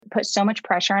put so much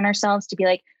pressure on ourselves to be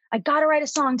like, I got to write a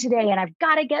song today and I've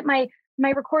got to get my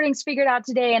recordings figured out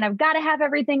today and I've got to have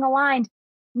everything aligned.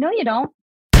 No, you don't.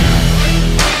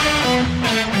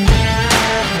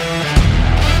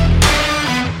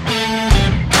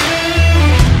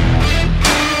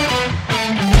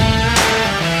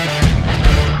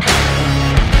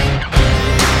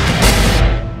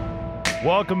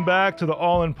 Welcome back to the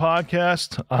All In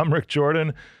Podcast. I'm Rick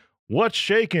Jordan. What's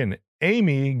shaking?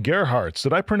 Amy Gerhardt.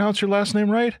 Did I pronounce your last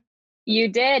name right? You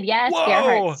did, yes. Whoa,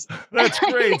 Gerhardt. that's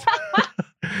great.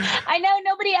 I know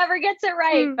nobody ever gets it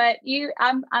right, but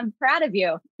I'm proud of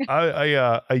you.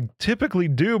 I typically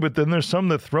do, but then there's some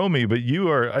that throw me. But you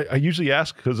are. I usually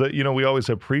ask because we always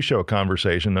have pre-show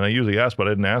conversation, and I usually ask, but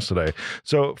I didn't ask today.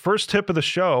 So first tip of the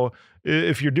show: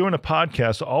 if you're doing a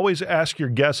podcast, always ask your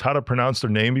guests how to pronounce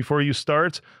their name before you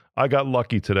start. I got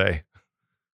lucky today.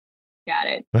 Got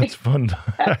it. That's fun.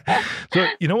 So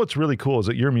what's really cool is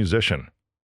that you're a musician.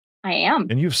 I am.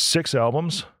 And you have 6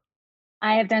 albums?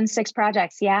 I have done 6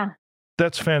 projects, yeah.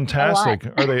 That's fantastic.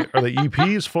 Are they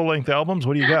EPs, full-length albums?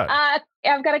 What do you got?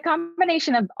 I've got a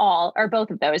combination of all, or both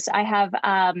of those. I have,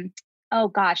 now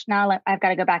I've got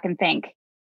to go back and think.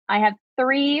 I have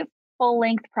 3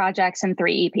 full-length projects and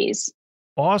 3 EPs.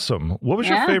 Awesome. What was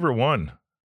your favorite one?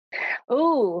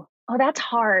 Oh, that's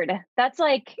hard. That's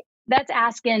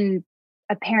asking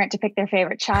a parent to pick their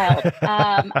favorite child.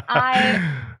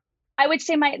 I would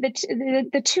say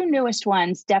the 2 newest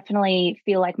ones definitely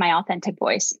feel like my authentic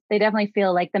voice. They definitely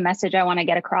feel like the message I want to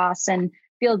get across and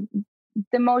feel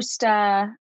the most,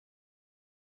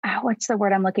 what's the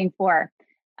word I'm looking for?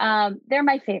 They're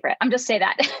my favorite. I'm just say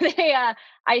that.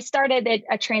 I started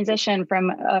a transition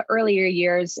from earlier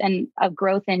years and of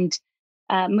growth and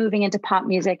moving into pop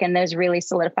music, and those really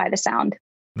solidify the sound.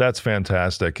 That's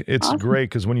fantastic. It's awesome. Great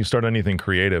because when you start anything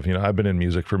creative, I've been in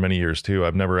music for many years too.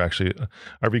 I've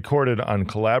recorded on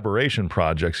collaboration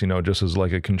projects, just as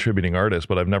like a contributing artist,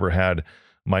 but I've never had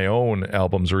my own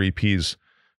albums or EPs.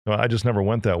 I just never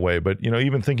went that way. But,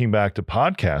 even thinking back to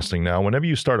podcasting now, whenever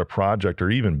you start a project or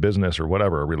even business or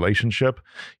whatever, a relationship,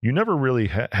 you never really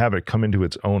have it come into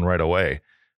its own right away.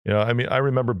 I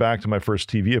remember back to my first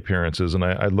TV appearances and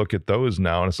I look at those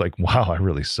now and it's like, wow, I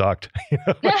really sucked.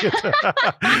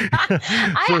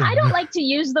 I don't like to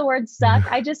use the word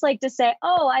suck. I just like to say,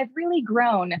 oh, I've really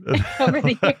grown over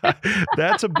the years.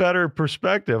 That's a better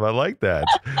perspective. I like that.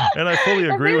 And I fully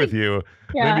agree with you.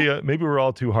 Yeah. Maybe we're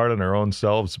all too hard on our own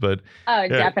selves, but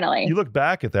definitely. You look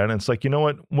back at that and it's like,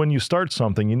 what? When you start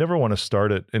something, you never want to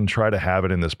start it and try to have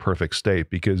it in this perfect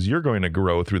state because you're going to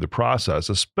grow through the process,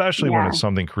 especially when it's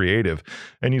something creative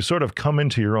and you sort of come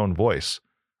into your own voice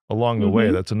along the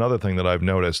way. That's another thing that I've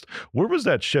noticed. Where was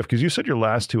that shift? Because you said your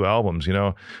last 2 albums,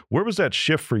 where was that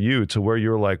shift for you to where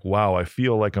you're like, wow, I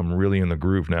feel like I'm really in the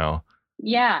groove now?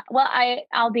 Yeah. Well,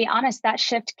 I'll be honest, that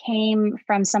shift came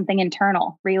from something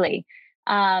internal, really.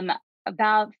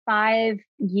 About 5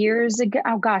 years ago.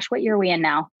 Oh gosh, what year are we in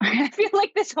now? I feel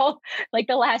like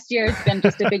the last year has been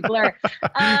just a big blur.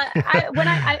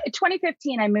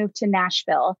 2015, I moved to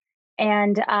Nashville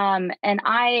and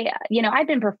I'd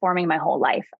been performing my whole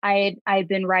life. I'd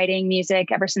been writing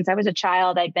music ever since I was a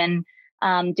child. I'd been,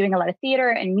 doing a lot of theater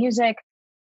and music.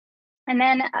 And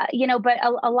then, but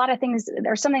a lot of things,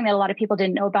 there's something that a lot of people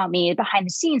didn't know about me behind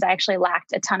the scenes. I actually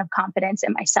lacked a ton of confidence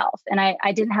in myself. And I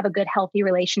didn't have a good, healthy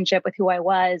relationship with who I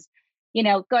was.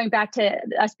 Going back to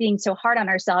us being so hard on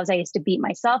ourselves, I used to beat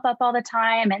myself up all the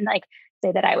time and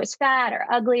say that I was fat or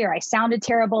ugly or I sounded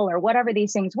terrible or whatever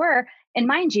these things were. And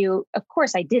mind you, of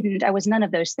course I didn't. I was none of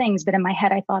those things, but in my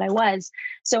head, I thought I was.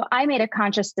 So I made a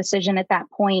conscious decision at that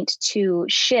point to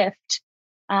shift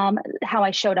how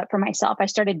I showed up for myself. I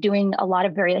started doing a lot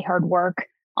of very hard work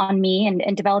on me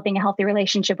and developing a healthy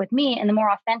relationship with me. And the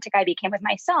more authentic I became with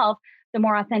myself, the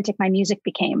more authentic my music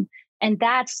became. And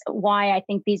that's why I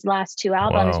think these last 2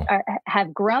 albums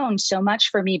have grown so much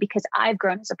for me because I've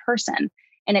grown as a person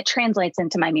and it translates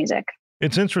into my music.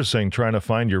 It's interesting trying to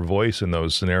find your voice in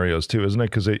those scenarios too, isn't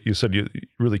it? Because you said you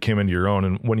really came into your own,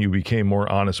 and when you became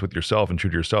more honest with yourself and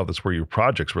true to yourself, that's where your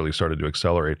projects really started to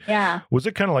accelerate. Yeah. Was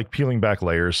it kind of like peeling back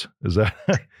layers? Is that?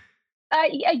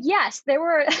 Yes, there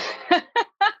were.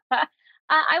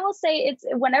 I will say it's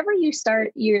whenever you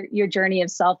start your journey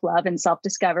of self-love and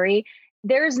self-discovery,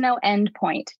 there is no end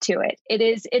point to it.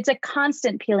 It's a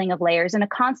constant peeling of layers and a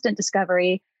constant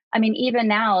discovery. I mean, even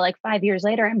now, 5 years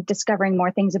later, I'm discovering more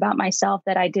things about myself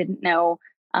that I didn't know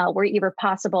were either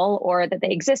possible or that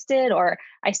they existed, or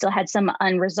I still had some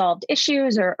unresolved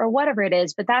issues or whatever it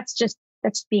is. But that's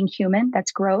being human.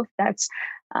 That's growth.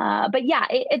 But yeah,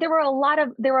 there were a lot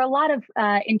of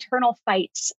internal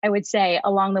fights, I would say,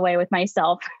 along the way with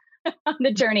myself. on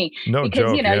the journey No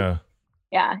because, joke. Yeah.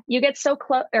 yeah, you get so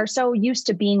close or so used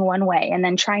to being one way and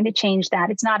then trying to change that.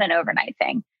 It's not an overnight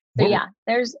thing. So What, yeah,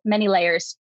 there's many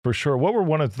layers. for sure. What were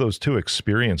one of those two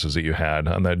experiences that you had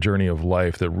on that journey of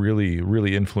life that really,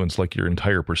 really influenced like your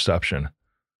entire perception?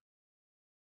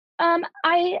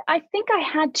 I think I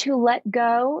had to let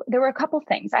go. There were a couple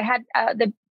things. I had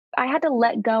to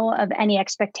let go of any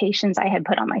expectations I had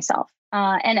put on myself,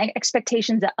 and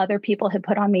expectations that other people had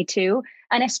put on me too,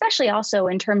 and especially also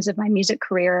in terms of my music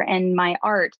career and my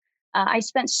art. I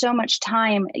spent so much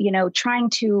time, trying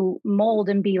to mold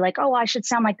and be like, oh, I should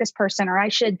sound like this person, or I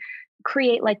should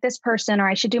create like this person, or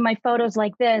I should do my photos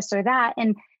like this or that,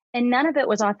 and none of it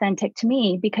was authentic to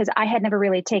me because I had never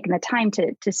really taken the time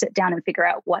to sit down and figure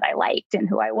out what I liked and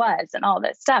who I was and all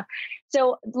this stuff.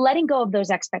 So letting go of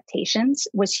those expectations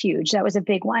was huge. That was a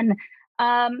big one.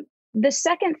 The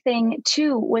second thing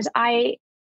too was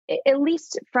at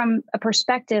least from a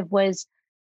perspective, was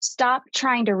stop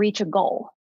trying to reach a goal.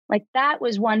 Like that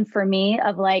was one for me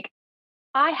of like,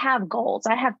 I have goals,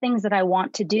 I have things that I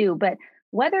want to do, but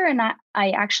whether or not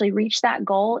I actually reach that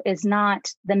goal is not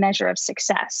the measure of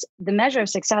success. The measure of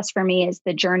success for me is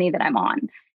the journey that I'm on.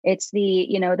 It's the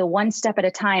one step at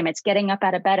a time. It's getting up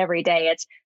out of bed every day. It's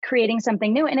creating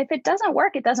something new. And if it doesn't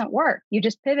work, it doesn't work. You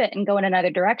just pivot and go in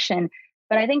another direction.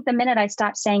 But I think the minute I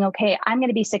stopped saying, okay, I'm going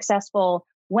to be successful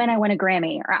when I win a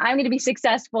Grammy, or I'm going to be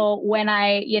successful when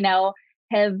I,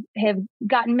 have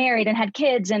gotten married and had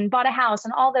kids and bought a house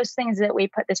and all those things that we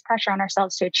put this pressure on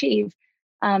ourselves to achieve.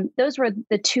 Those were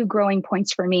the two growing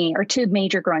points for me, or two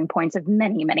major growing points of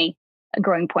many, many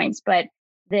growing points, but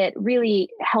that really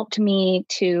helped me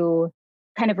to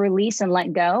kind of release and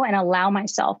let go and allow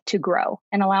myself to grow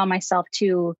and allow myself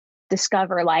to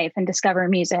discover life and discover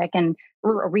music and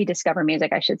rediscover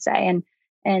music, I should say,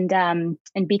 and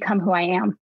become who I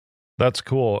am. That's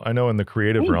cool. I know in the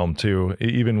creative Thanks. realm too,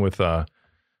 even with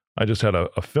I just had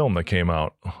a film that came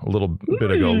out a little bit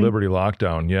ago, Liberty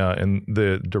Lockdown. Yeah. And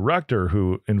the director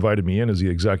who invited me in as the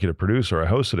executive producer, I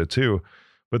hosted it too.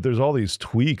 But there's all these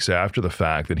tweaks after the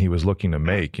fact that he was looking to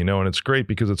make, and it's great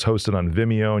because it's hosted on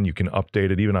Vimeo and you can update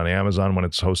it even on Amazon when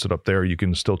it's hosted up there. You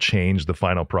can still change the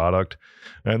final product.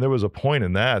 And there was a point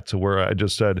in that to where I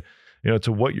just said,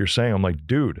 to what you're saying, I'm like,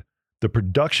 dude, the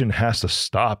production has to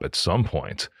stop at some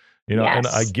point. And I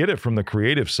Yes. get it from the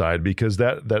creative side because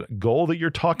that goal that you're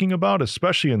talking about,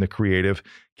 especially in the creative,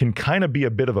 can kind of be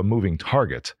a bit of a moving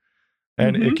target.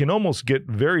 And it Hmm. can almost get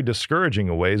very discouraging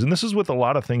in ways. And this is with a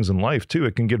lot of things in life too.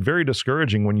 It can get very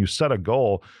discouraging when you set a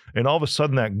goal and all of a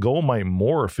sudden that goal might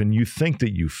morph and you think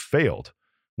that you failed,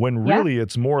 when Yeah. really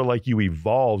it's more like you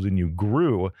evolved and you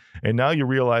grew. And now you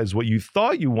realize what you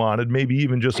thought you wanted, maybe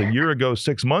even just a year ago,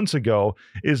 6 months ago,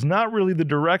 is not really the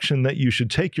direction that you should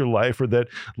take your life, or that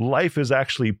life is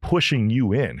actually pushing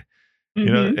you in. Hmm.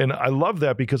 And I love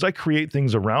that because I create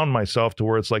things around myself to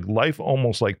where it's like life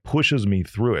almost like pushes me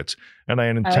through it. And I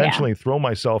Oh yeah. intentionally throw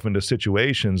myself into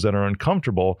situations that are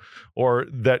uncomfortable or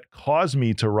that cause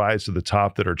me to rise to the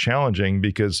top, that are challenging,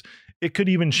 because it could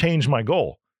even change my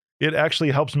goal. It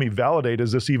actually helps me validate,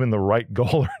 is this even the right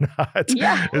goal or not?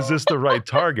 Yeah. Is this the right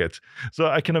target? So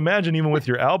I can imagine even with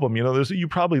your album, you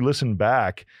probably listen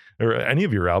back, or any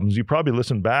of your albums, you probably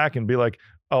listen back and be like,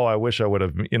 oh, I wish I would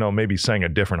have, maybe sang a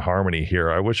different harmony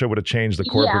here. I wish I would have changed the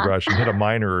chord Yeah. progression, hit a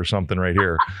minor or something right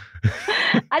here.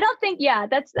 I don't think, yeah,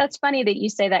 that's funny that you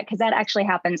say that, because that actually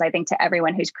happens, I think, to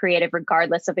everyone who's creative,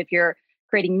 regardless of if you're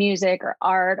creating music or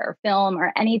art or film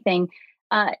or anything.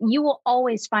 You will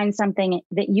always find something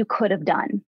that you could have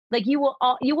done. Like you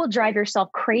will drive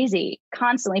yourself crazy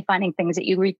constantly finding things that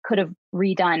you could have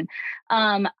redone.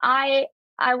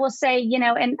 I will say,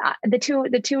 and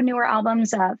the two newer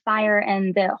albums, Fire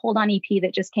and the Hold On EP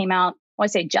that just came out. Well, I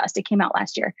say just, it came out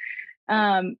last year.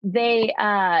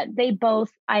 They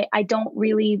both, I don't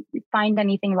really find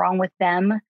anything wrong with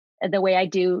them the way I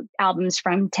do albums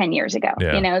from 10 years ago,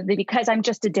 Yeah. because I'm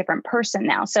just a different person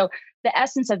now. So the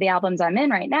essence of the albums I'm in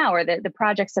right now, or the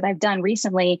projects that I've done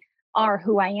recently, are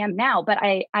who I am now. But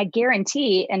I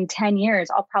guarantee in 10 years,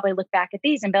 I'll probably look back at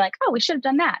these and be like, oh, we should have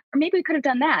done that. Or maybe we could have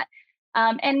done that.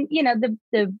 And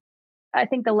I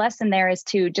think the lesson there is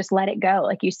to just let it go.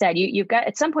 Like you said, you've got,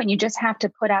 at some point, you just have to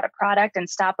put out a product and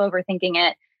stop overthinking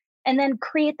it, and then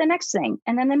create the next thing,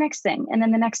 and then the next thing, and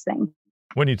then the next thing.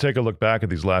 When you take a look back at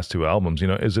these last two albums,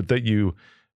 is it that you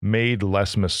made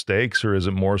less mistakes, or is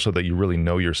it more so that you really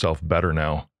know yourself better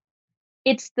now?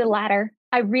 It's the latter.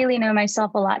 I really know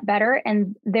myself a lot better,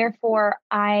 and therefore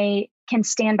I can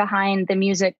stand behind the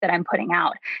music that I'm putting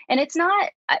out. And it's not,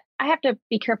 I have to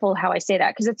be careful how I say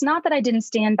that, because it's not that I didn't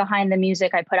stand behind the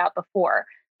music I put out before.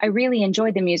 I really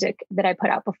enjoyed the music that I put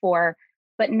out before,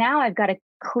 But now I've got a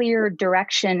clear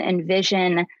direction and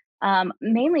vision,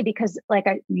 mainly because, like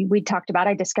we talked about,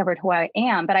 I discovered who I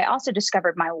am, but I also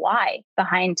discovered my why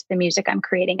behind the music I'm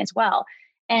creating as well.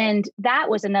 And that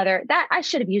was that I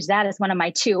should have used that as one of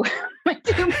my two, my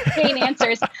two main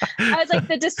answers. I was like,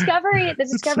 the discovery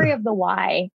of the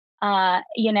why,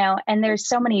 and there's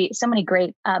so many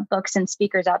great books and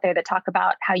speakers out there that talk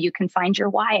about how you can find your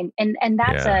why. And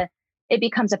that's it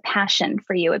becomes a passion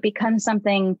for you. It becomes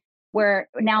something where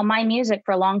now my music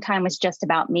for a long time was just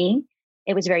about me.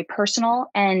 It was very personal,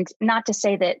 and not to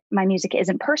say that my music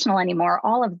isn't personal anymore.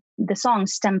 All of the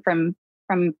songs stem from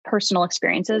personal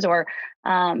experiences or,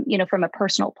 from a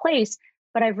personal place.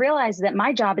 But I've realized that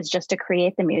my job is just to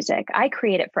create the music. I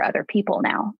create it for other people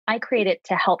now. I create it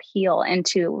to help heal and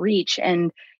to reach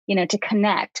and, to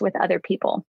connect with other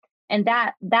people. And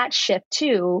that shift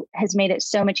too has made it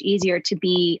so much easier to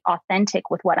be authentic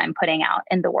with what I'm putting out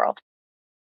in the world.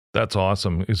 That's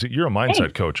awesome. You're a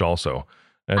mindset coach also.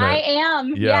 And I am.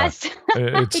 Yeah,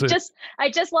 yes. I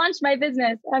just launched my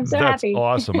business. I'm so happy. That's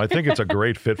awesome. I think it's a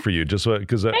great fit for you, just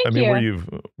because where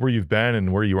you've been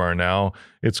and where you are now.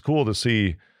 It's cool to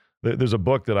see. There's a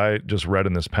book that I just read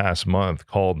in this past month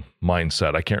called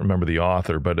Mindset. I can't remember the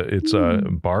author, but it's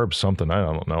Barb something. I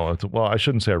don't know. I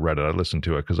shouldn't say I read it. I listened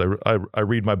to it because I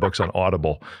read my books on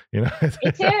Audible. Me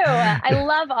too. I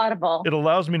love Audible. It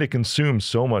allows me to consume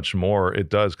so much more. It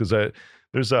does, because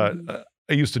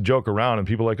I used to joke around and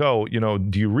people are like, oh,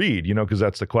 do you read? Because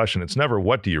that's the question. It's never,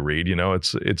 what do you read?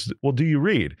 It's, well, do you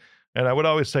read? And I would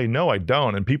always say, no, I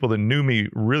don't. And people that knew me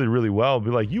really, really well would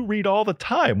be like, you read all the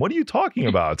time. What are you talking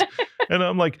about? And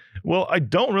I'm like, well, I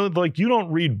don't really, you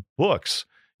don't read books.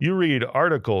 You read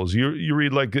articles. You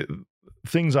read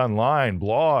things online,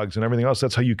 blogs and everything else.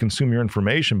 That's how you consume your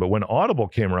information. But when Audible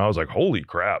came around, I was like, holy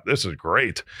crap, this is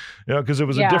great. Because it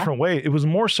was a different way. It was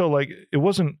more so it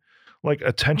wasn't like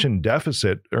attention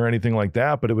deficit or anything like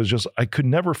that, but it was just, I could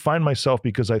never find myself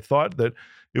because I thought that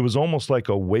it was almost like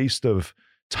a waste of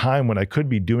time when I could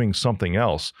be doing something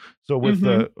else. So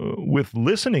with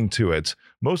listening to it,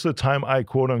 most of the time I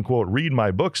quote unquote read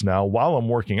my books now while I'm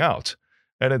working out.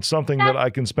 And it's something that I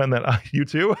can spend you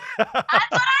too? That's what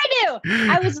I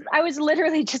do. I was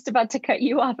literally just about to cut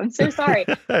you off. I'm so sorry.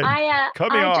 I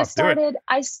just started,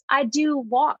 I do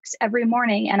walks every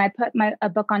morning and I put a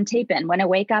book on tape in when I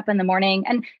wake up in the morning.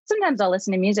 And sometimes I'll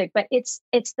listen to music, but it's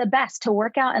the best to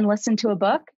work out and listen to a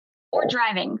book, or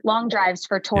driving long drives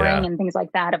for touring and things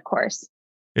like that, of course.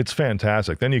 It's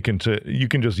fantastic. Then you can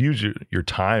just use your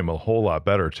time a whole lot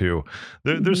better too.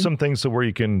 There's some things where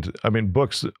you can,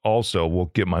 books also will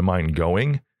get my mind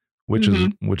going, which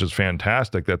is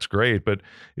fantastic. That's great. But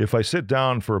if I sit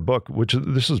down for a book,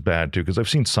 this is bad too, because I've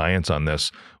seen science on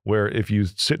this, where if you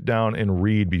sit down and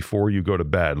read before you go to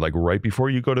bed, like right before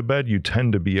you go to bed, you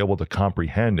tend to be able to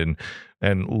comprehend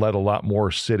and let a lot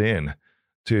more sit in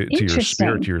to your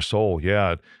spirit, to your soul.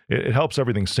 Yeah. It helps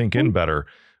everything sink in better.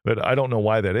 But I don't know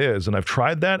why that is. And I've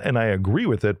tried that and I agree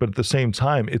with it. But at the same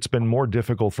time, it's been more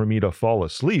difficult for me to fall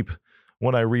asleep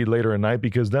when I read later at night,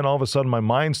 because then all of a sudden my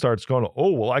mind starts going, oh,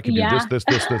 well, I could do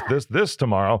this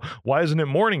tomorrow. Why isn't it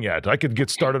morning yet? I could get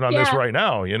started on this right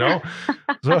now,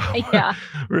 So,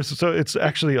 so it's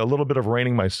actually a little bit of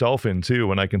reining myself in too,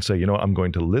 when I can say, I'm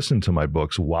going to listen to my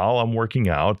books while I'm working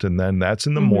out, and then that's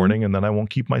in the morning, and then I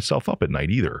won't keep myself up at night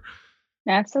either.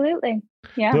 Absolutely.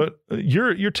 Yeah. But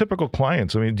your typical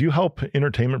clients, do you help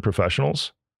entertainment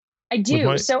professionals? I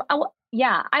do. So I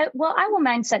will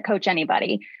mindset coach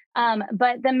anybody.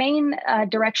 But the main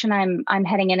direction I'm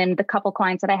heading in, and the couple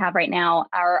clients that I have right now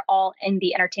are all in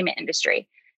the entertainment industry.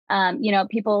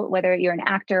 People, whether you're an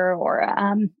actor or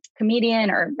a comedian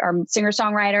or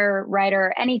singer-songwriter,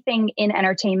 writer, anything in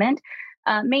entertainment,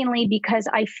 mainly because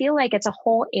I feel like it's a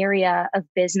whole area of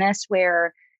business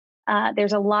where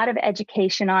there's a lot of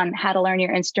education on how to learn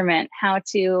your instrument, how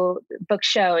to book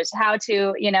shows, how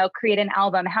to, create an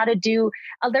album, how to do,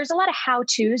 there's a lot of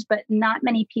how-tos, but not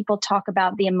many people talk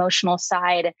about the emotional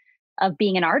side of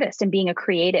being an artist and being a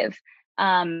creative.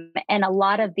 And a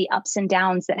lot of the ups and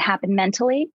downs that happen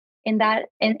mentally in that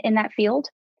field,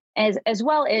 as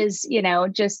well as,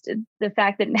 just the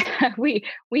fact that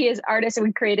we as artists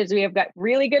and creatives, we have got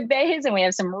really good days and we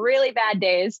have some really bad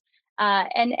days.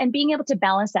 And being able to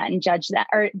balance that and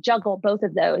juggle both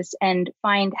of those and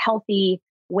find healthy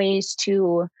ways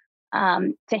to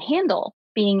handle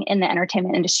being in the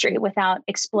entertainment industry without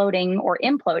exploding or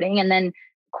imploding and then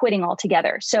quitting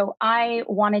altogether. So I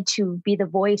wanted to be the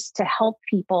voice to help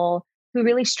people who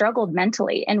really struggled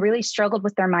mentally and really struggled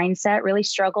with their mindset, really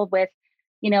struggled with,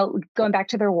 going back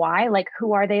to their why, like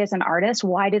who are they as an artist?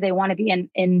 Why do they want to be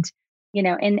in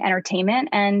in entertainment,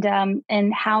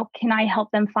 and how can I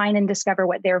help them find and discover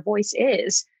what their voice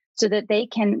is so that they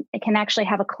can actually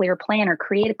have a clear plan or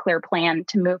create a clear plan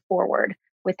to move forward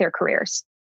with their careers.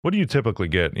 What do you typically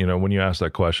get, when you ask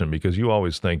that question? Because you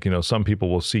always think, some people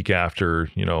will seek after,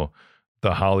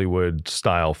 the Hollywood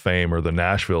style fame or the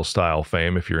Nashville style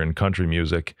fame if you're in country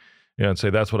music, and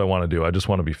say, that's what I want to do. I just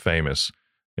want to be famous.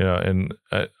 And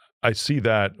I see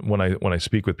that when I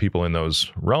speak with people in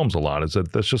those realms a lot, is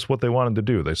that that's just what they wanted to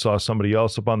do. They saw somebody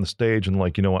else up on the stage and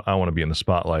like, you know what, I want to be in the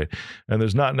spotlight. And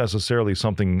there's not necessarily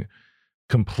something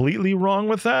completely wrong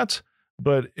with that,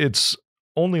 but it's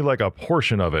only like a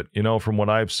portion of it, from what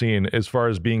I've seen as far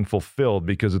as being fulfilled,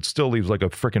 because it still leaves like a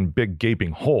freaking big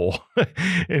gaping hole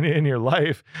in your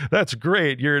life. That's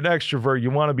great. You're an extrovert.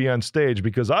 You want to be on stage,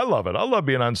 because I love it. I love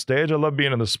being on stage. I love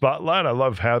being in the spotlight. I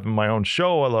love having my own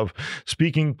show. I love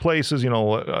speaking places,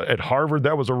 at Harvard.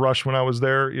 That was a rush when I was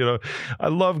there. I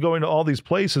love going to all these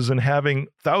places and having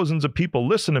thousands of people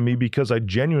listen to me because I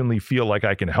genuinely feel like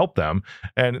I can help them.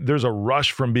 And there's a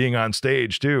rush from being on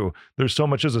stage too. There's so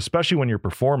much, especially when you're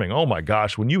performing. Oh my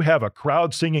gosh, when you have a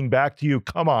crowd singing back to you,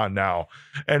 come on now.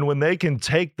 And when they can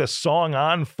take the song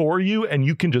on for you and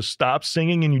you can just stop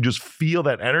singing and you just feel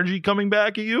that energy coming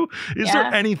back at you. Is there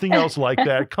anything else like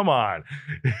that? Come on.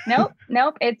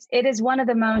 Nope. It is one of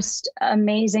the most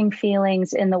amazing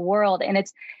feelings in the world. And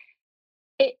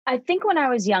I think when I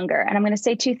was younger, and I'm going to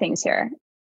say two things here.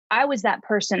 I was that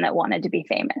person that wanted to be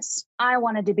famous. I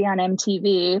wanted to be on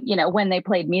MTV, when they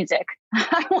played music.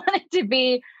 I wanted to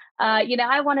be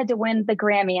I wanted to win the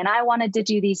Grammy, and I wanted to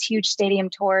do these huge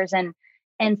stadium tours.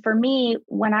 And for me,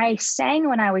 when I sang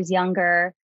when I was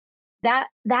younger, that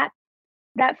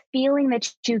feeling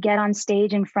that you get on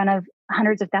stage in front of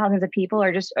hundreds of thousands of people,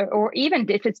 or even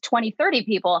if it's 20, 30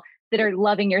 people that are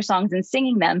loving your songs and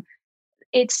singing them,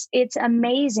 it's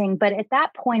amazing. But at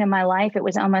that point in my life, it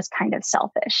was almost kind of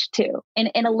selfish too,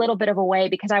 in a little bit of a way,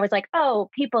 because I was like,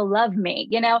 oh, people love me,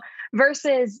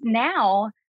 versus now.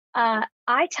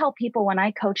 I tell people when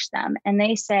I coach them and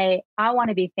they say, I want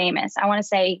to be famous, I want to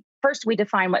say, first, we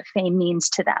define what fame means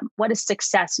to them. What does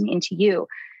success mean to you?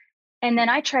 And then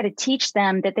I try to teach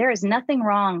them that there is nothing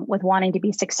wrong with wanting to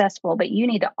be successful, but you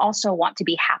need to also want to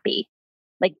be happy.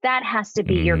 Like that has to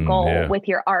be your goal with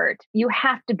your art. You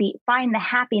have to find the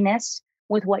happiness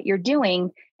with what you're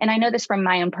doing. And I know this from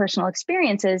my own personal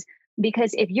experiences,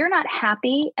 because if you're not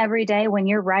happy every day when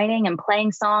you're writing and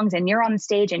playing songs and you're on the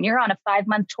stage and you're on a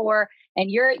 5-month tour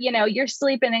and you're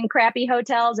sleeping in crappy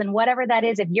hotels and whatever that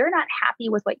is, if you're not happy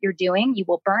with what you're doing, you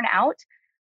will burn out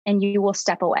and you will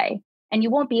step away and you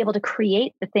won't be able to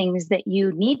create the things that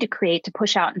you need to create to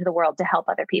push out into the world to help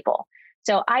other people.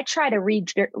 So I try to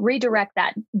redirect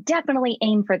that. Definitely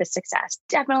aim for the success.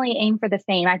 Definitely aim for the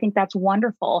fame. I think that's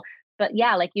wonderful. But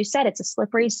yeah, like you said, it's a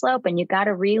slippery slope and you got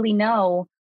to really know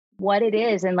what it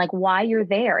is and like why you're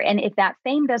there. And if that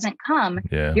fame doesn't come,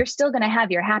 you're still going to have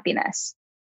your happiness.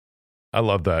 I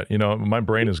love that. My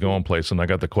brain is going place and I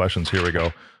got the questions. Here we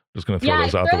go. Just going to throw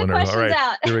those out the window. All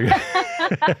right, here we go.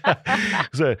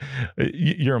 So,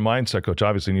 you're a mindset coach,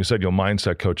 obviously, and you said you'll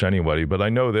mindset coach anybody. But I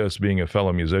know this, being a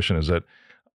fellow musician, is that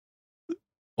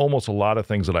almost a lot of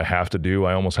things that I have to do,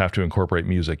 I almost have to incorporate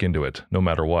music into it, no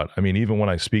matter what. I mean, even when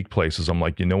I speak places, I'm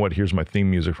like, you know what? Here's my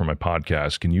theme music for my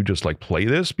podcast. Can you just like play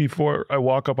this before I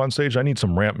walk up on stage? I need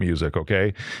some ramp music,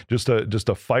 okay? Just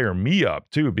to fire me up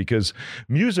too, because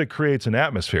music creates an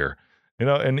atmosphere.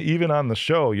 And even on the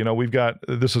show,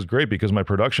 this is great because my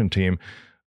production team,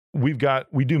 we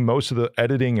do most of the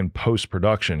editing and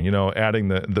post-production, adding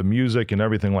the music and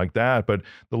everything like that. But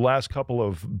the last couple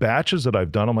of batches that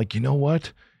I've done, I'm like, you know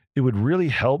what? It would really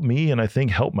help me, and I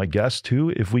think help my guests too,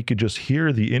 if we could just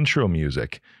hear the intro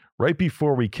music right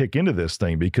before we kick into this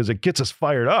thing, because it gets us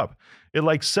fired up. It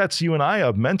like sets you and I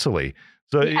up mentally.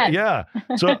 So yeah.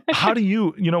 So how do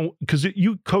you, because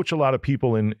you coach a lot of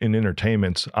people in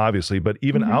entertainment, obviously, but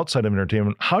even outside of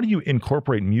entertainment, how do you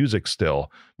incorporate music still?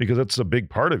 Because that's a big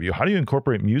part of you. How do you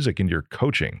incorporate music into your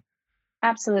coaching?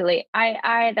 Absolutely.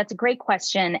 I that's a great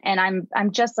question. And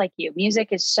I'm just like you. Music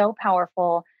is so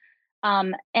powerful.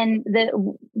 And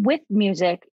with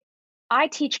music, I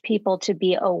teach people to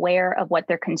be aware of what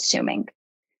they're consuming,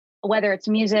 whether it's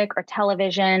music or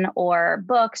television or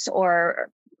books or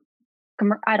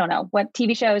I don't know what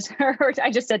TV shows, or I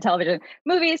just said television,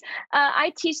 movies.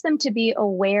 I teach them to be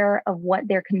aware of what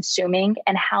they're consuming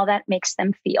and how that makes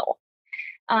them feel.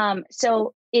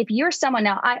 So if you're someone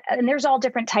now, and there's all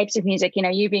different types of music,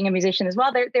 you being a musician as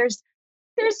well, there's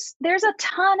a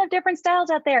ton of different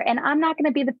styles out there. And I'm not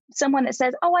going to be someone that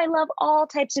says, oh, I love all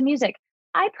types of music.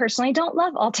 I personally don't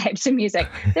love all types of music.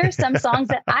 There's some songs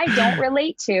that I don't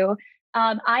relate to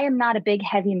I am not a big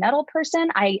heavy metal person.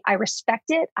 I respect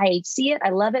it. I see it. I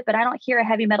love it, but I don't hear a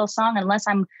heavy metal song unless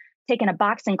I'm taking a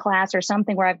boxing class or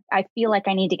something where I feel like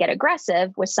I need to get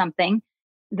aggressive with something,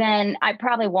 then I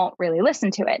probably won't really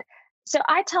listen to it. So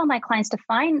I tell my clients to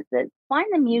find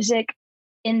the music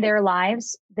in their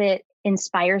lives that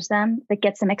inspires them, that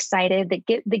gets them excited,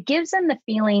 that gives them the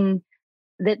feeling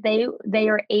that they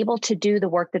are able to do the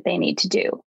work that they need to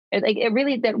do. It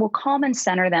really, that will calm and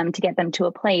center them to get them to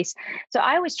a place. So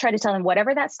I always try to tell them,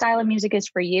 whatever that style of music is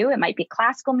for you, it might be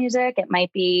classical music, it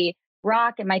might be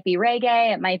rock, it might be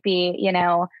reggae, it might be,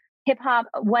 hip hop,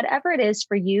 whatever it is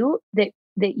for you that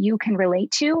you can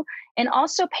relate to. And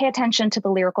also pay attention to the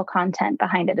lyrical content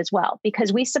behind it as well,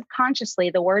 because we subconsciously,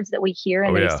 the words that we hear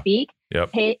and we speak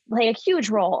play a huge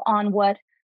role on what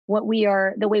we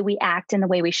are, the way we act and the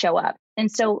way we show up. And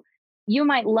so you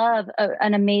might love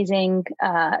an amazing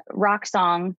rock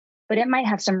song, but it might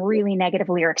have some really negative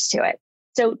lyrics to it.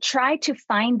 So try to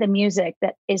find the music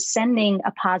that is sending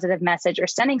a positive message or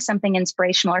sending something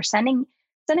inspirational or sending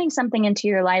something into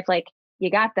your life. Like, you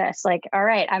got this. Like, all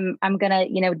right, I'm going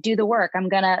to, do the work. I'm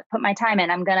going to put my time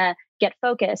in. I'm going to get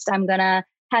focused. I'm going to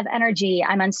have energy.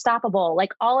 I'm unstoppable.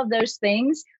 Like all of those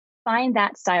things, find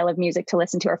that style of music to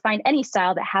listen to, or find any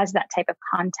style that has that type of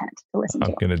content to listen to.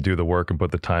 I'm going to do the work and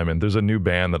put the time in. There's a new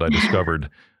band that I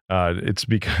discovered.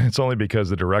 It's only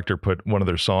because the director put one of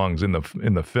their songs in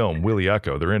the film, Willie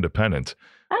Echo. They're independent.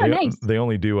 Oh, nice. They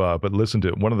only do, but listen to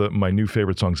it. One of my new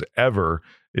favorite songs ever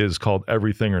is called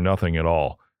Everything or Nothing at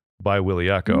All by Willie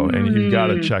Echo. And you've got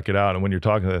to check it out. And when you're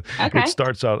talking to it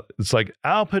starts out, it's like,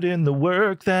 I'll put in the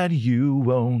work that you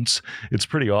won't. It's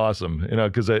pretty awesome,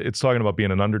 because it's talking about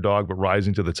being an underdog, but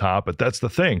rising to the top. But that's the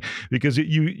thing, because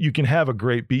you can have a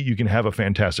great beat. You can have a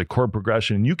fantastic chord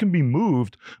progression. And you can be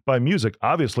moved by music.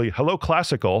 Obviously, hello,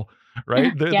 classical.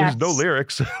 Right? There's no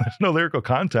lyrics, there's no lyrical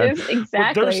content.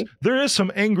 Exactly. There is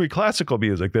some angry classical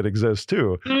music that exists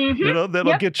too. Mm-hmm.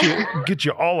 That'll get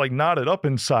you all like knotted up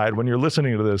inside when you're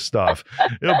listening to this stuff.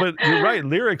 But you're right,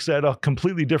 lyrics add a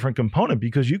completely different component,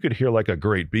 because you could hear like a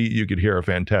great beat, you could hear a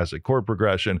fantastic chord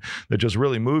progression that just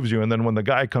really moves you. And then when the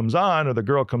guy comes on or the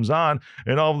girl comes on,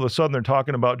 and all of a sudden they're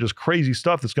talking about just crazy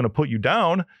stuff that's going to put you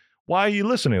down. Why are you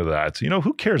listening to that?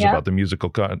 Who cares about the musical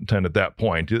content at that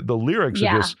point? The lyrics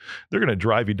are they're going to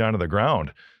drive you down to the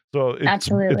ground. So it's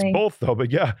both though.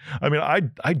 But yeah, I mean,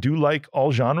 I do like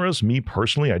all genres. Me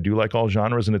personally, I do like all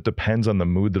genres, and it depends on the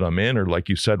mood that I'm in, or like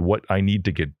you said, what I need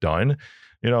to get done.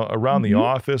 Around the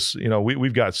office,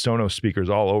 we've got Sonos speakers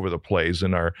all over the place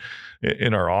in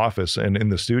our office and in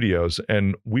the studios,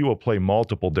 and we will play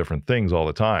multiple different things all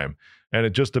the time. And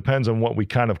it just depends on what we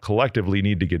kind of collectively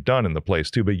need to get done in the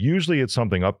place too. But usually it's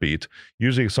something upbeat.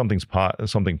 Usually it's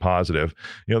something positive.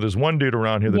 There's one dude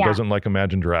around here that doesn't like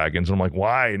Imagine Dragons. And I'm like,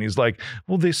 why? And he's like,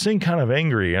 well, they sing kind of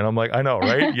angry. And I'm like, I know,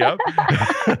 right? Yep.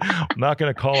 I'm not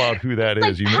going to call out who that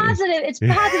is. It's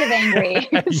positive angry.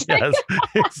 Yes,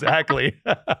 exactly.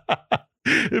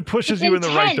 It pushes you in the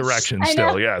right direction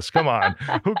still. Yes. Come on.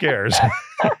 Who cares?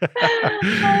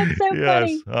 That's so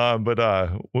yes. funny.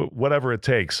 But Whatever It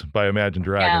Takes by Imagine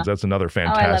Dragons. That's another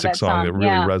fantastic song that really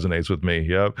resonates with me.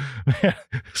 Yep.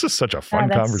 This is such a fun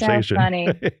conversation. So funny.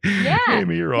 Yeah.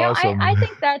 Amy, you're awesome. I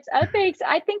think that's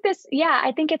I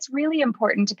think it's really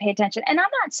important to pay attention. And I'm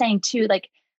not saying too, like,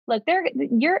 look, there are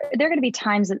going to be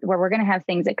times where we're going to have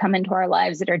things that come into our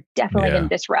lives that are definitely going to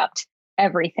disrupt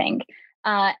everything.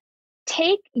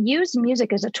 Use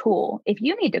music as a tool. If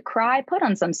you need to cry, put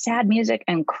on some sad music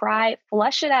and cry,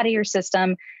 flush it out of your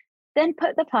system, then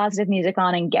put the positive music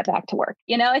on and get back to work.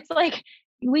 It's like,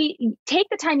 we take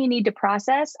the time you need to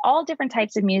process. All different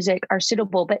types of music are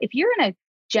suitable. But if you're in a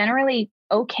generally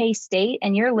okay state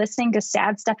and you're listening to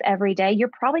sad stuff every day,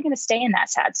 you're probably going to stay in that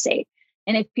sad state.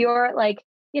 And if you're like,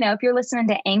 if you're listening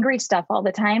to angry stuff all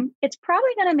the time, it's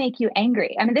probably going to make you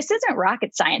angry. I mean, this isn't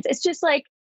rocket science. It's just like,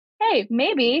 hey,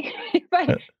 maybe if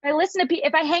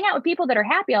I hang out with people that are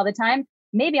happy all the time,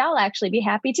 maybe I'll actually be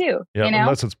happy too. Yeah,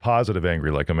 unless it's positive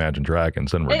angry, like Imagine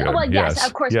Dragons, then we're good. Well, yes,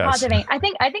 of course, positive. I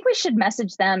think we should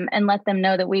message them and let them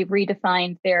know that we've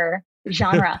redefined their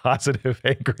genre. Positive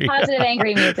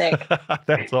angry music.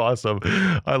 That's awesome.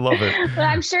 I love it. But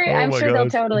I'm sure they'll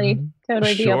totally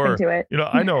be open to it.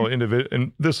 I know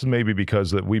and this is maybe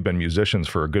because that we've been musicians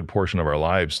for a good portion of our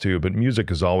lives too, but music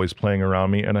is always playing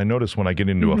around me. And I notice when I get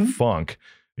into a funk,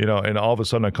 and all of a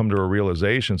sudden I come to a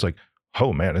realization, it's like,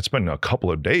 oh man, it's been a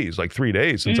couple of days, like 3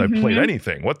 days since I've played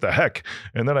anything. What the heck?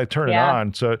 And then I turn it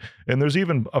on. So, and there's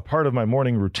even a part of my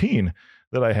morning routine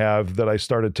that I have that I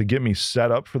started to get me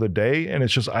set up for the day. And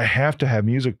it's just, I have to have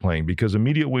music playing because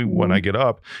immediately when I get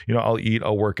up, I'll eat,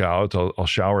 I'll work out, I'll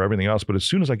shower, everything else. But as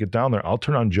soon as I get down there, I'll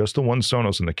turn on just the one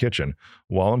Sonos in the kitchen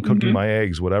while I'm cooking my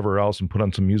eggs, whatever else, and put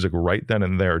on some music right then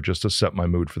and there just to set my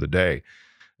mood for the day.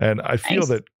 And I feel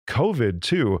that COVID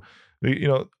too,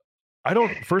 I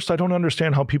don't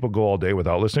understand how people go all day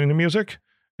without listening to music.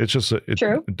 It's just,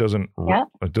 it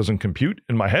doesn't compute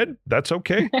in my head. That's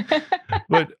okay.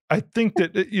 But I think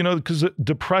that, because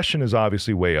depression is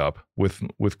obviously way up with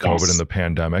COVID and the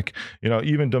pandemic,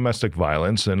 even domestic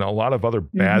violence and a lot of other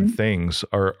bad things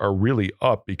are really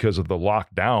up because of the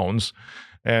lockdowns.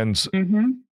 And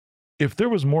if there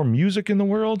was more music in the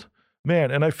world,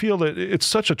 man, and I feel that it's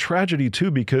such a tragedy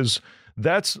too, because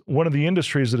that's one of the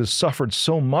industries that has suffered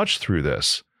so much through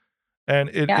this. And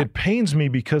it pains me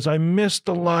because I missed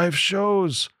the live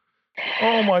shows.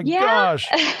 Oh my gosh.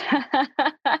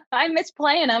 I miss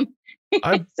playing them.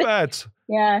 I bet.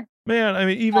 Yeah. Man, I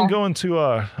mean, even going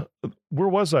to, where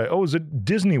was I? Oh, it was at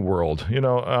Disney World,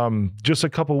 just a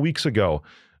couple weeks ago.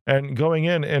 And going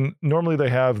in, and normally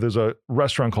there's a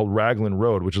restaurant called Raglan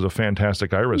Road, which is a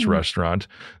fantastic Irish restaurant.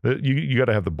 You got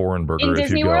to have the Boren Burger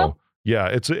if you go. World? Yeah,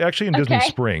 it's actually in Disney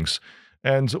Springs.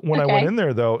 And when I went in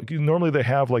there, though, normally they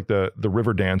have like the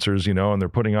river dancers, and they're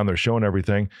putting on their show and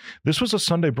everything. This was a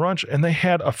Sunday brunch, and they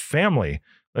had a family,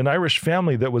 an Irish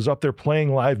family that was up there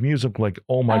playing live music. Like,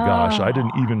 oh my gosh, I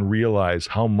didn't even realize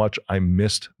how much I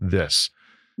missed this.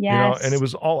 Yes. And it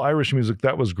was all Irish music.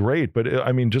 That was great. But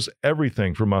just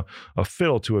everything from a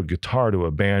fiddle to a guitar to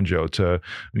a banjo to,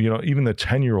 even the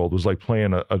 10-year-old was like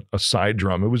playing a side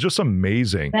drum. It was just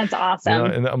amazing. That's awesome.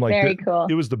 And I'm like, very cool.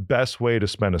 It was the best way to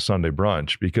spend a Sunday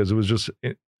brunch because it was just,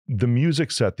 the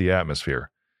music set the atmosphere.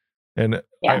 And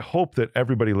I hope that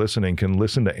everybody listening can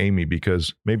listen to Amy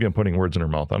because maybe I'm putting words in her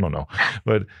mouth. I don't know.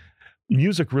 But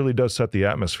music really does set the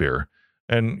atmosphere.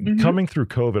 And coming through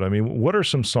COVID, what are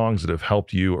some songs that have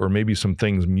helped you, or maybe some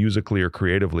things musically or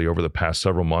creatively over the past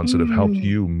several months that have helped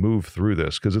you move through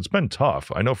this? Because it's been tough,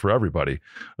 I know, for everybody,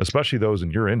 especially those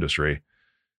in your industry.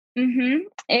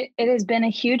 It has been a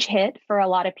huge hit for a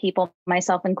lot of people,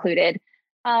 myself included.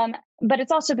 But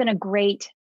it's also been a great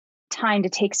time to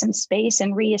take some space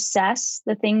and reassess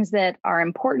the things that are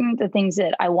important, the things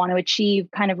that I want to achieve,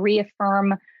 kind of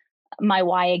reaffirm my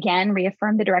why again,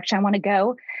 reaffirm the direction I want to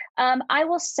go. I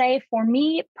will say for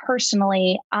me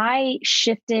personally, I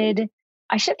shifted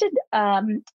to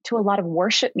a lot of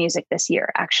worship music this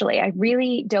year. Actually, I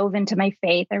really dove into my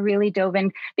faith. I really dove in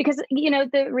because,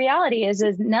 the reality is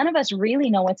none of us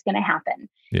really know what's going to happen.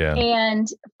 Yeah. And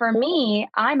for me,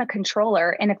 I'm a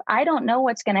controller. And if I don't know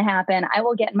what's going to happen, I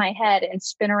will get in my head and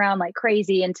spin around like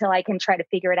crazy until I can try to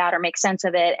figure it out or make sense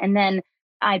of it. And then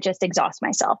I just exhaust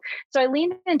myself. So I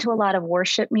leaned into a lot of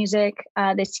worship music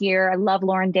this year. I love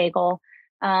Lauren Daigle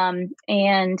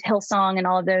and Hillsong and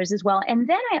all of those as well. And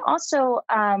then I also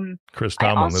Chris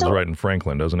Tomlin lives right in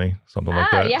Franklin, doesn't he? Something like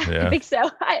that. Yeah, I think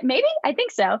so. I think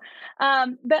so.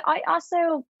 But I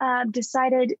also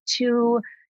decided to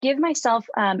give myself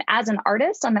as an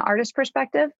artist, on the artist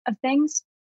perspective of things.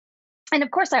 And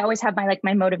of course, I always have my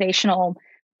motivational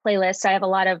playlist. I have a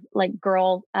lot of like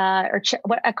girl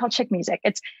what I call chick music.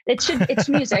 It's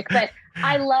music, but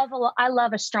I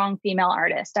love a strong female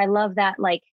artist. I love that,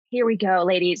 like, here we go,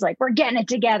 ladies, like we're getting it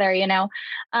together,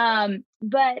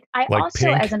 But I like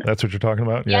also Pink, that's what you're talking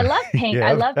about. Yeah, I love Pink.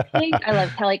 I love Pink. I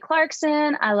love Kelly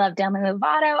Clarkson. I love Demi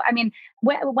Lovato.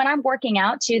 When I'm working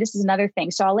out too, this is another thing.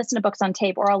 So I'll listen to books on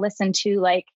tape, or I'll listen to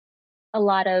like a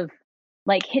lot of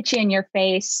like hit you in your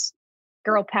face,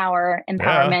 girl power,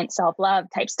 empowerment, self-love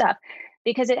type stuff,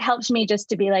 because it helps me just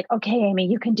to be like, okay, Amy,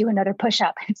 you can do another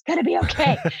push-up. It's going to be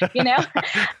okay.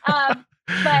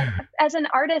 But as an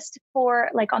artist for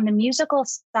like on the musical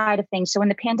side of things, so when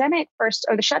the pandemic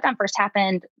the shutdown first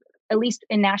happened, at least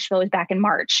in Nashville, it was back in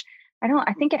March.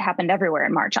 I think it happened everywhere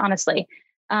in March, honestly.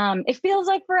 It feels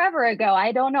like forever ago.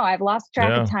 I don't know. I've lost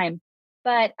track of time.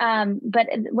 But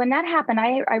when that happened,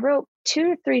 I wrote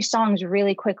 2 to 3 songs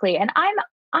really quickly. And I'm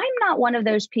not one of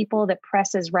those people that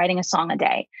presses writing a song a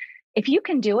day. If you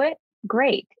can do it,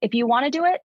 great. If you want to do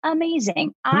it,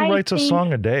 amazing. Who writes a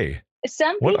song a day?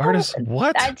 Some people, artists,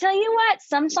 what? I tell you what,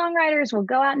 some songwriters will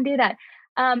go out and do that.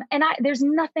 There's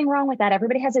nothing wrong with that.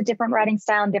 Everybody has a different writing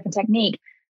style and different technique.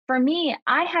 For me,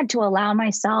 I had to allow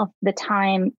myself the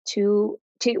time to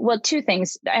 2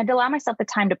 things. I had to allow myself the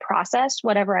time to process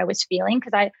whatever I was feeling,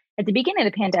 because at the beginning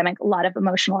of the pandemic, a lot of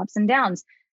emotional ups and downs.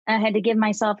 I had to give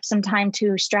myself some time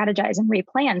to strategize and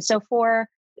replan. So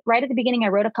right at the beginning, I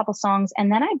wrote a couple songs,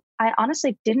 and then I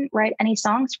honestly didn't write any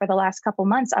songs for the last couple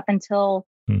months up until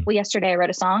Hmm. Well, yesterday I wrote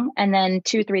a song, and then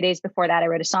 3 days before that I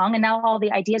wrote a song, and now all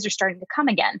the ideas are starting to come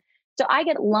again. So I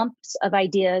get lumps of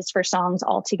ideas for songs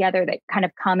all together that kind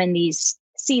of come in these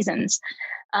seasons.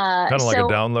 Kind of like a So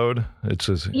download. It's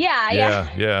just, yeah, yeah. yeah,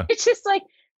 yeah. It's just like,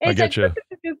 I it's get like,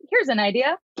 you. here's an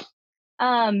idea.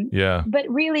 Yeah. But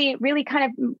really, really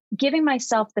kind of giving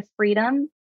myself the freedom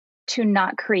to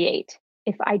not create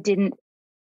if I didn't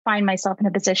find myself in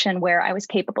a position where I was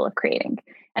capable of creating.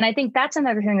 And I think that's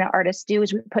another thing that artists do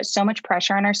is we put so much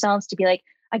pressure on ourselves to be like,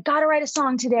 I got to write a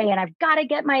song today, and I've got to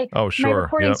get my Oh, my sure.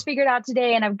 recordings Yep. figured out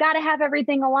today, and I've got to have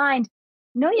everything aligned.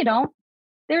 No, you don't.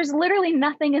 There's literally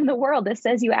nothing in the world that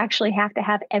says you actually have to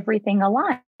have everything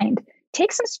aligned.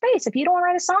 Take some space. If you don't want to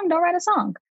write a song, don't write a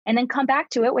song. And then come back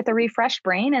to it with a refreshed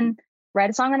brain and write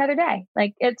a song another day.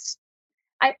 Like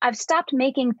I've stopped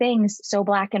making things so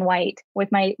black and white with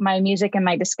my music and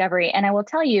my discovery. And I will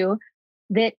tell you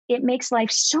that it makes life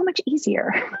so much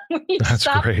easier when you That's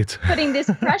stop great. putting this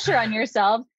pressure on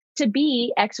yourself to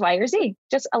be X, Y, or Z.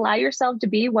 Just allow yourself to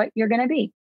be what you're going to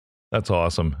be. That's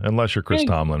awesome. Unless you're Chris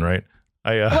Thanks. Tomlin, right?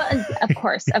 Well, of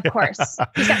course.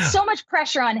 He's got so much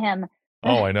pressure on him.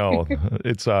 Oh, I know.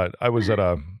 It's I was at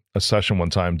a session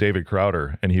one time, David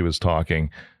Crowder, and he was talking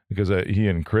because he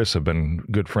and Chris have been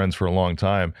good friends for a long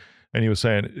time. And he was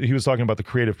talking about the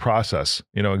creative process,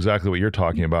 exactly what you're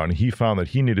talking about. And he found that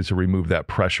he needed to remove that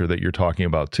pressure that you're talking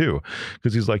about too.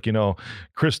 Because he's like,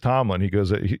 Chris Tomlin, he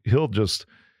goes,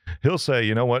 he'll say,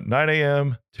 you know what, 9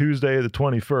 a.m. Tuesday, the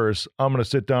 21st, I'm going to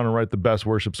sit down and write the best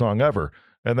worship song ever.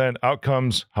 And then out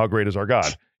comes How Great Is Our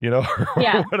God, or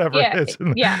whatever it is.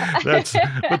 And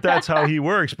that's how he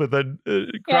works. But then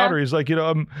Crowder, he's like,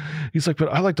 he's like, but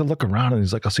I like to look around, and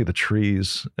he's like, I'll see the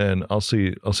trees, and I'll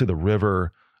see the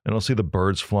river, and I'll see the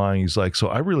birds flying. He's like, so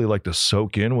I really like to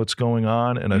soak in what's going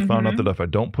on. And I found out that if I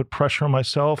don't put pressure on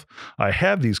myself, I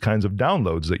have these kinds of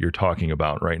downloads that you're talking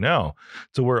about right now.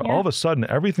 So where all of a sudden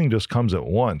everything just comes at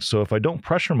once. So if I don't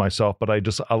pressure myself, but I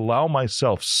just allow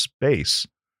myself space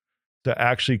to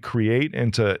actually create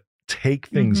and to take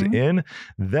things in,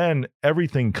 then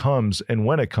everything comes. And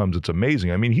when it comes, it's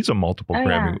amazing. I mean, he's a multiple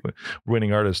Grammy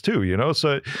winning artist too,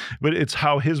 so, but it's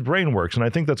how his brain works. And I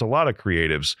think that's a lot of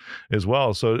creatives as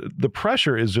well. So the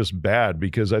pressure is just bad,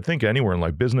 because I think anywhere in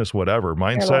like business, whatever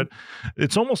mindset,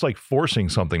 it's almost like forcing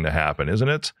something to happen, isn't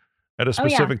it? At a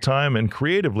specific time. And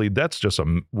creatively, that's just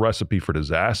a recipe for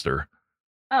disaster.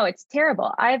 Oh, it's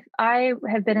terrible. I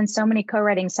have been in so many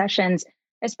co-writing sessions,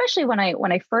 especially when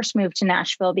I first moved to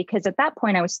Nashville, because at that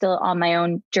point I was still on my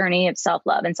own journey of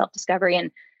self-love and self-discovery.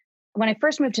 And when I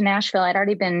first moved to Nashville, I'd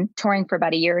already been touring for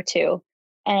about a year or two,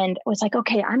 and was like,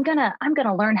 okay, I'm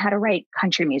gonna learn how to write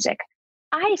country music.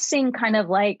 I sing kind of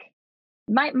like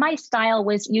my style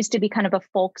used to be kind of a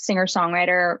folk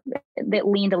singer-songwriter that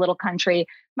leaned a little country.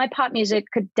 My pop music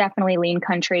could definitely lean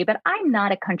country, but I'm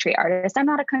not a country artist. I'm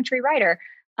not a country writer.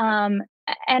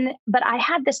 But I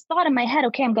had this thought in my head,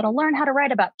 okay, I'm going to learn how to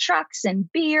write about trucks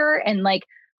and beer and like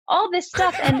all this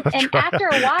stuff. And after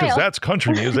a while, that's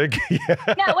country music. No,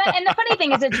 and the funny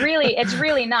thing is it's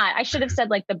really not. I should have said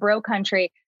like the bro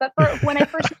country. But when I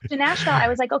first moved to Nashville, I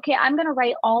was like, okay, I'm going to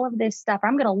write all of this stuff.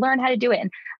 I'm going to learn how to do it.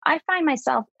 And I found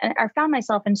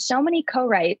myself in so many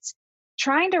co-writes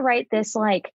trying to write this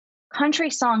like country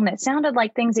song that sounded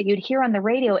like things that you'd hear on the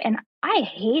radio. And I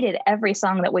hated every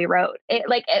song that we wrote.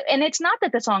 And it's not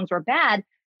that the songs were bad,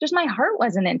 just my heart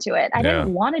wasn't into it. I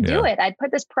didn't want to do it. I'd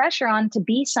put this pressure on to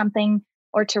be something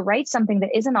or to write something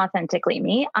that isn't authentically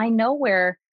me. I know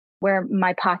where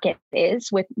my pocket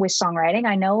is with songwriting.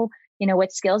 I know,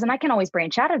 what skills, and I can always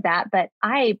branch out of that, but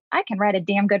I can write a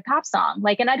damn good pop song.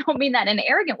 And I don't mean that in an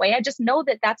arrogant way. I just know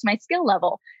that that's my skill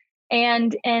level.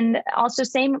 And also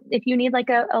same if you need like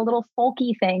a little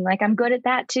folky thing, like I'm good at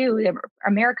that too,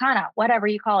 Americana, whatever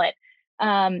you call it.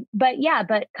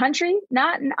 But country,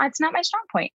 it's not my strong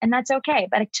point, and that's okay.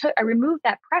 But I removed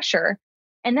that pressure,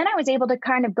 and then I was able to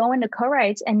kind of go into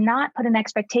co-writes and not put an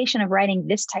expectation of writing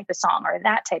this type of song or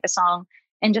that type of song,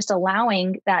 and just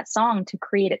allowing that song to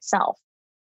create itself.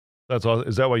 That's all.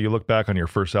 Is that why you look back on your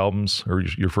first albums or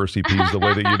your first EPs the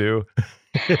way that you do?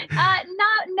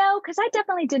 No, because I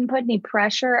definitely didn't put any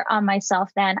pressure on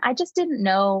myself then. I just didn't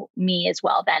know me as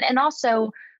well then. And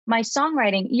also my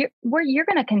songwriting, you're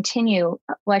going to continue.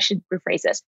 Well, I should rephrase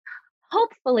this.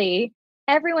 Hopefully,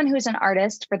 everyone who's an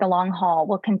artist for the long haul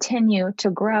will continue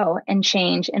to grow and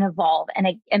change and evolve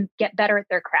and get better at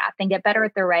their craft and get better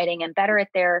at their writing and better at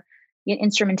their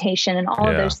instrumentation and all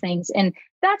of those things. And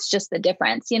that's just the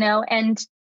difference,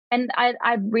 And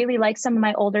I really like some of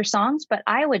my older songs, but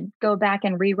I would go back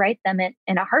and rewrite them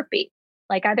in a heartbeat.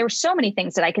 There were so many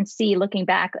things that I can see looking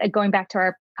back, going back to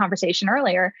our conversation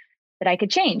earlier, that I could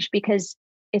change because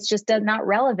it's just not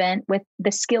relevant with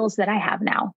the skills that I have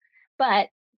now. But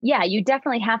yeah, you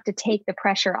definitely have to take the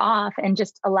pressure off and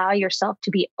just allow yourself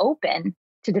to be open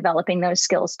to developing those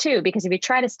skills too. Because if you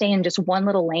try to stay in just one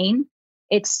little lane,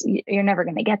 you're never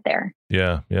going to get there.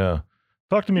 Yeah. Yeah.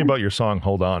 Talk to me about your song,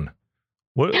 Hold On.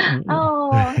 What? Oh,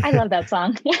 I love that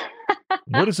song.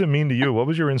 What does it mean to you? What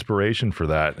was your inspiration for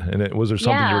that? And was there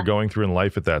something you were going through in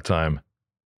life at that time?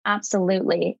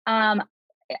 Absolutely.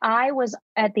 I was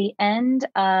at the end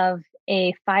of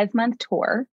a 5-month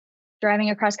tour, driving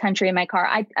across country in my car.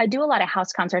 I do a lot of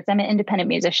house concerts. I'm an independent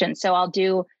musician, so I'll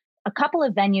do a couple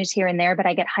of venues here and there, but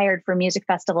I get hired for music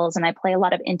festivals and I play a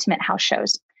lot of intimate house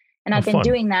shows. And I've been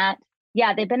doing that.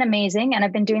 Yeah, they've been amazing. And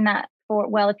I've been doing that for,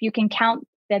 well, if you can count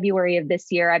February of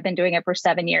this year, I've been doing it for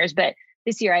 7 years. But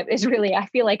this year is really, I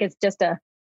feel like it's just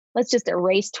let's just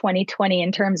erase 2020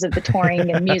 in terms of the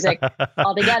touring and music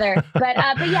altogether. But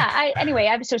yeah, anyway,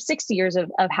 I have 60 years of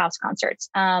house concerts.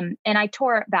 And I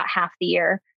tour about half the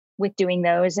year with doing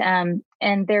those. And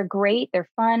they're great. They're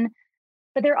fun.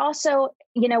 But they're also,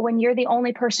 when you're the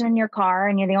only person in your car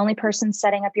and you're the only person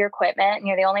setting up your equipment and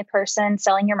you're the only person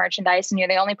selling your merchandise and you're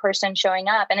the only person showing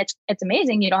up, and it's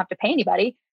amazing. You don't have to pay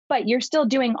anybody, but you're still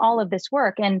doing all of this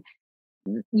work. And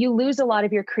you lose a lot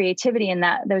of your creativity in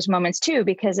those moments too,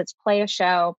 because it's play a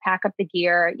show, pack up the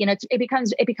gear, it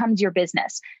becomes your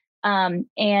business.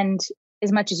 And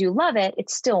as much as you love it,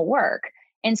 it's still work.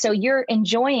 And so you're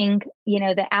enjoying,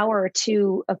 the hour or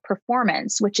two of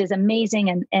performance, which is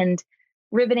amazing and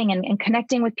riveting and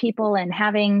connecting with people and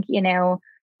having,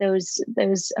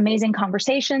 those amazing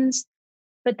conversations.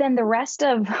 But then the rest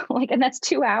of and that's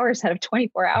 2 hours out of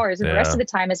 24 hours. And the rest of the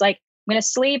time is like, I'm going to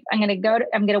sleep. I'm going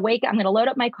to wake up. I'm going to load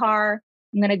up my car.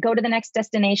 I'm going to go to the next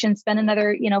destination, spend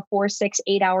another, 4, 6,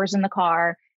 8 hours in the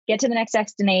car, get to the next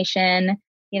destination,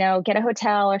 get a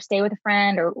hotel or stay with a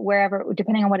friend or wherever,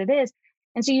 depending on what it is.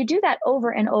 And so you do that over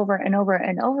and over and over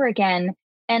and over again.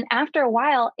 And after a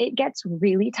while, it gets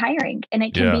really tiring and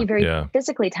it can be very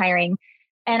physically tiring.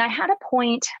 And I had a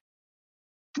point,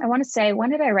 I want to say,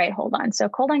 when did I write Hold On? So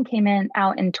Hold On came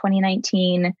out in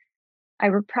 2019. I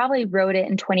probably wrote it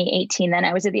in 2018. Then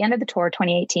I was at the end of the tour,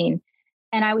 2018,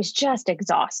 and I was just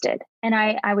exhausted. And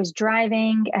I was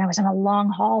driving and I was on a long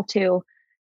haul too.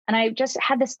 And I just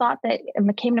had this thought that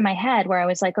came to my head where I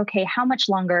was like, okay, how much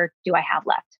longer do I have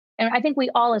left? And I think we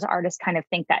all as artists kind of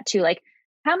think that too. Like,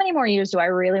 how many more years do I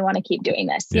really want to keep doing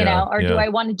this? Do I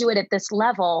want to do it at this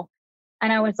level?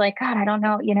 And I was like, God, I don't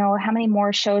know, how many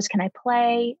more shows can I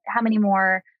play? How many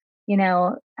more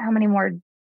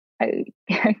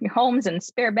homes and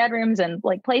spare bedrooms and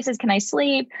places can I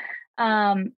sleep?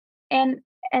 And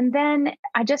then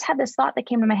I just had this thought that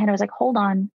came to my head. I was like, hold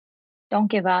on, don't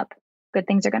give up. Good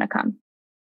things are going to come.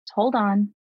 Just hold on,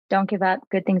 don't give up.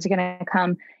 Good things are going to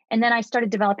come. And then I started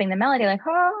developing the melody, like,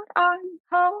 hold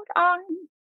on,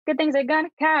 good things are going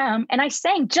to come. And I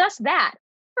sang just that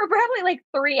for probably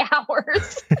 3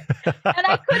 hours. And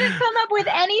I couldn't come up with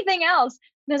anything else.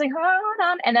 And I was like, hold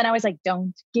on. And then I was like,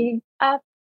 don't give up.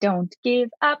 Don't give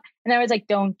up. And I was like,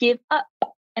 don't give up.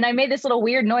 And I made this little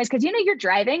weird noise because, you're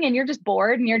driving and you're just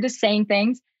bored and you're just saying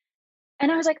things. And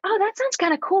I was like, oh, that sounds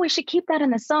kind of cool. We should keep that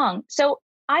in the song. So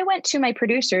I went to my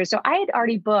producers. So I had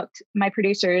already booked my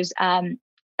producers,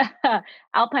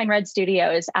 Alpine Red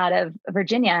Studios out of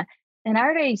Virginia. And I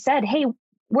already said, hey,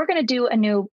 we're going to do a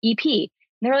new EP. And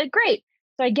they were like, great.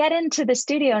 So I get into the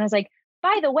studio and I was like,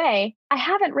 by the way, I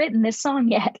haven't written this song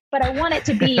yet, but I want it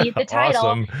to be the title.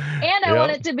 Awesome. And I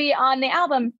want it to be on the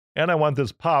album. And I want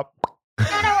this pop. And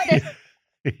I want this.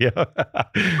 Yeah.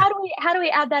 How do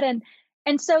we add that in?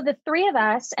 And so the three of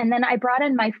us, and then I brought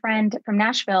in my friend from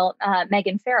Nashville,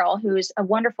 Megan Farrell, who's a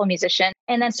wonderful musician.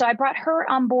 And then so I brought her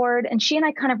on board and she and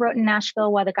I kind of wrote in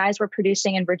Nashville while the guys were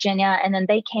producing in Virginia. And then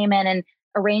they came in and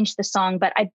arranged the song.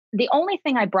 But the only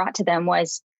thing I brought to them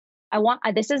was,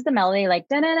 this is the melody, like,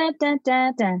 da da da da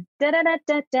da da da da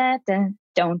da da da.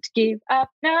 Don't give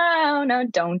up. No,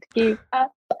 don't give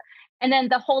up. And then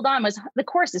the hold on the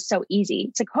chorus is so easy.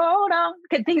 It's like, hold on,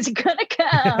 good things are gonna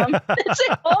come. It's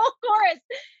a whole chorus.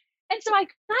 And so I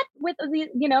got with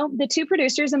the two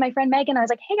producers and my friend Megan. I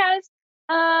was like, hey guys,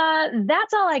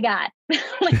 that's all I got.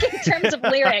 In terms of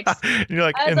lyrics. And you're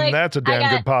like, that's a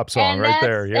damn good pop song right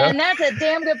there. Yeah. And that's a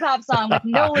damn good pop song with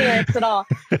no lyrics at all.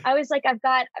 I was like, I've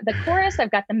got the chorus,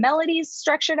 I've got the melodies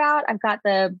structured out, I've got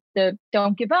the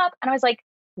don't give up. And I was like,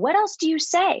 what else do you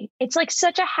say? It's like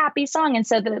such a happy song. And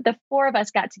so the four of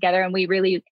us got together and we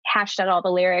really hashed out all the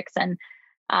lyrics. And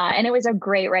And it was a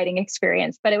great writing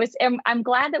experience, but I'm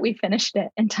glad that we finished it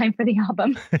in time for the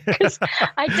album, because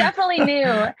I definitely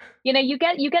knew, you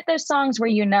get those songs where,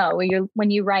 when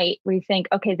you write, where you think,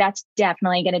 okay, that's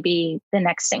definitely going to be the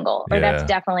next single, or that's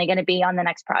definitely going to be on the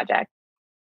next project.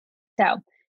 So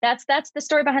that's the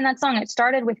story behind that song. It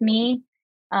started with me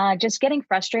just getting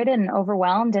frustrated and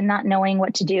overwhelmed and not knowing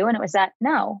what to do. And it was that,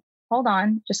 no, hold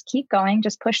on, just keep going,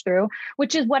 just push through,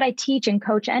 which is what I teach and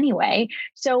coach anyway.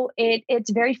 So it's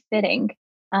very fitting.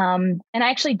 And I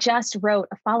actually just wrote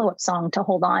a follow-up song to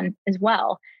Hold On as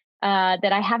well,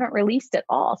 that I haven't released at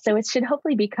all. So it should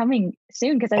hopefully be coming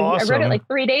soon, because I wrote it like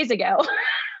 3 days ago.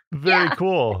 Very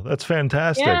cool. That's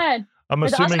fantastic. Yeah. I'm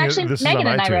assuming this is on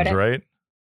iTunes, right?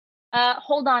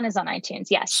 Hold On is on iTunes.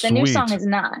 Yes. Sweet. The new song is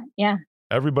not. Yeah.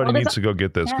 Everybody needs to go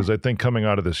get this, because I think coming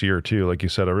out of this year too, like you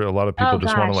said, a lot of people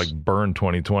just want to like burn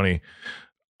 2020.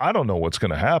 I don't know what's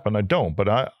going to happen. I don't, but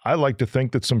I like to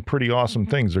think that some pretty awesome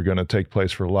things are going to take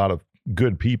place for a lot of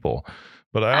good people.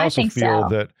 But I also feel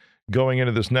that going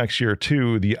into this next year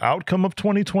too, the outcome of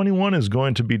 2021 is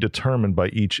going to be determined by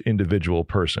each individual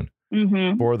person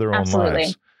for their own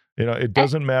lives. It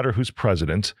doesn't matter who's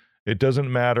president. It doesn't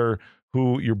matter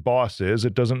who your boss is.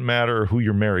 It doesn't matter who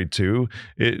you're married to.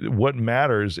 What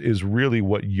matters is really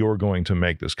what you're going to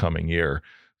make this coming year.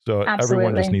 So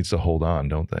everyone just needs to hold on,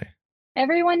 don't they?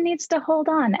 Everyone needs to hold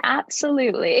on.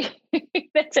 Absolutely.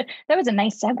 That was a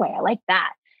nice segue. I like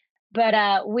that.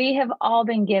 But we have all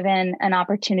been given an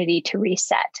opportunity to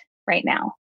reset right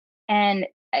now. And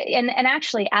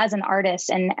actually, as an artist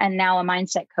and now a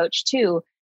mindset coach too,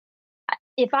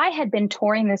 if I had been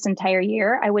touring this entire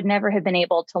year, I would never have been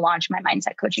able to launch my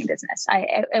mindset coaching business.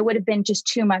 It would have been just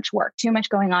too much work, too much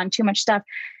going on, too much stuff.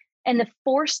 And the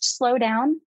forced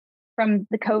slowdown from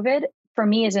the COVID for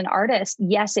me as an artist,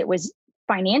 yes, it was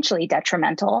financially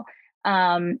detrimental,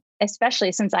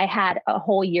 especially since I had a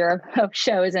whole year of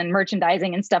shows and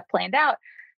merchandising and stuff planned out.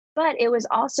 But it was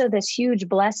also this huge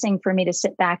blessing for me to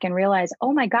sit back and realize,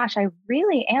 oh my gosh, I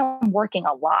really am working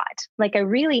a lot. Like I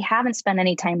really haven't spent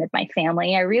any time with my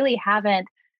family. I really haven't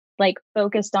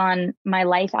focused on my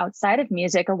life outside of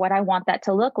music or what I want that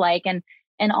to look like and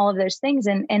all of those things.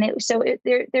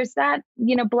 There's that,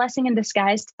 blessing in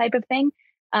disguise type of thing.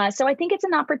 So I think it's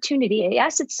an opportunity.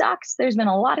 Yes, it sucks. There's been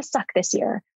a lot of suck this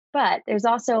year, but there's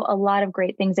also a lot of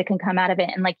great things that can come out of it.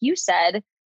 And like you said,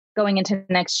 going into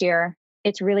next year,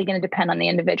 it's really going to depend on the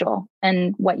individual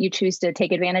and what you choose to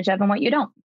take advantage of and what you don't.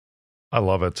 I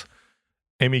love it.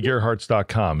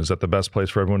 AmyGerharts.com. Is that the best place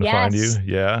for everyone to find you?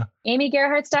 Yeah.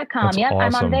 AmyGerharts.com. Yep.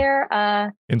 Awesome. I'm on there.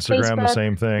 Instagram, Facebook, the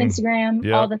same thing.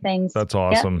 Instagram, all the things. That's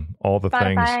awesome. Yep. All the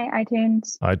Spotify,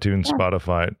 things. iTunes,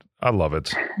 Spotify. I love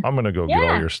it. I'm going to go get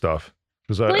all your stuff.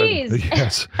 Please.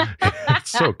 Yes.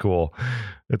 It's so cool.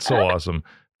 It's so awesome.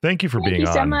 Thank you for being on.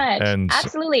 Thank you so much. And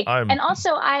absolutely. And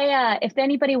also, if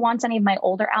anybody wants any of my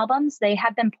older albums, they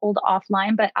have them pulled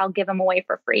offline, but I'll give them away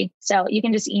for free. So you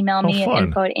can just email me at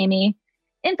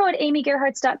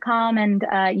info@amygerharts.com, and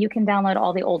you can download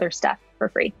all the older stuff for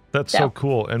free. That's so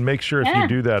cool. And make sure if you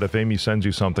do that, if Amy sends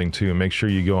you something too, make sure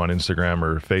you go on Instagram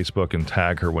or Facebook and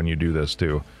tag her when you do this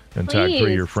too. And tag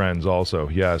 3 of your friends also.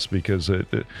 Yes, because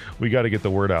we got to get the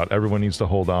word out. Everyone needs to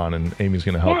hold on, and Amy's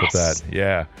going to help with that.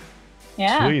 Yeah.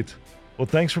 Sweet. Well,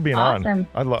 thanks for being on.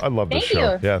 I love this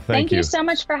show. Yeah, thank you. Thank you so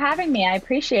much for having me. I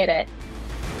appreciate it.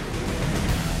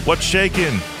 What's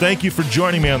shaking? Thank you for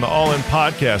joining me on the All In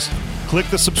Podcast. Click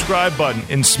the subscribe button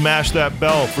and smash that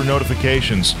bell for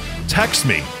notifications. Text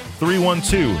me,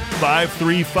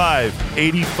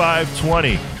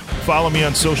 312-535-8520. Follow me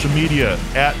on social media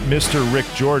at Mr. Rick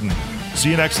Jordan.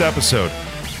 See you next episode.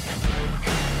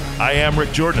 I am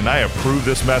Rick Jordan, and I approve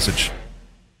this message.